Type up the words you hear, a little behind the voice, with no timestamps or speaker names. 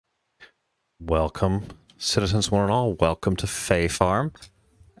Welcome, citizens one and all. Welcome to Fae Farm.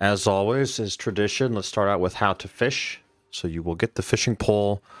 As always, is tradition, let's start out with how to fish. So you will get the fishing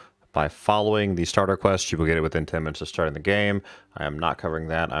pole by following the starter quest. You will get it within 10 minutes of starting the game. I am not covering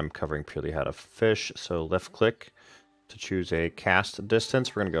that. I'm covering purely how to fish. So left click to choose a cast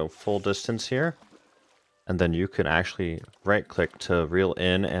distance. We're going to go full distance here. And then you can actually right click to reel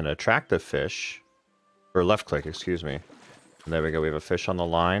in and attract the fish. Or left click, excuse me. And there we go. We have a fish on the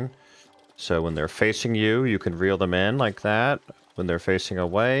line. So when they're facing you, you can reel them in like that. When they're facing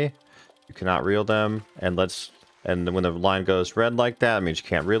away, you cannot reel them. And when the line goes red like that, it means you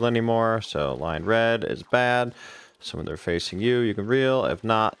can't reel anymore. So line red is bad. So when they're facing you, you can reel. If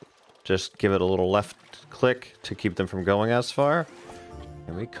not, just give it a little left click to keep them from going as far.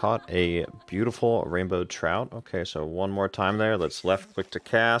 And we caught a beautiful rainbow trout. Okay, so one more time there. Let's left click to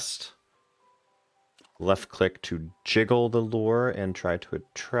cast. Left click to jiggle the lure and try to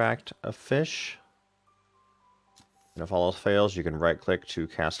attract a fish. And if all else fails, you can right click to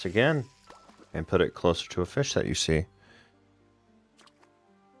cast again and put it closer to a fish that you see.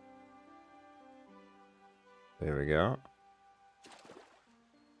 There we go.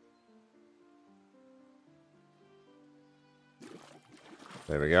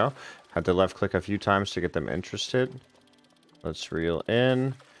 There we go. Had to left click a few times to get them interested. Let's reel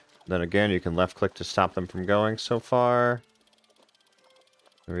in. Then again, you can left click to stop them from going so far.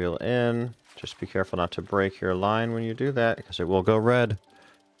 Reel in. Just be careful not to break your line when you do that, because it will go red.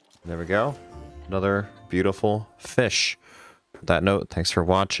 There we go. Another beautiful fish. On that note, thanks for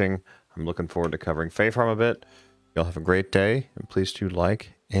watching. I'm looking forward to covering Fae Farm a bit. Y'all have a great day, and please do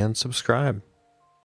like and subscribe.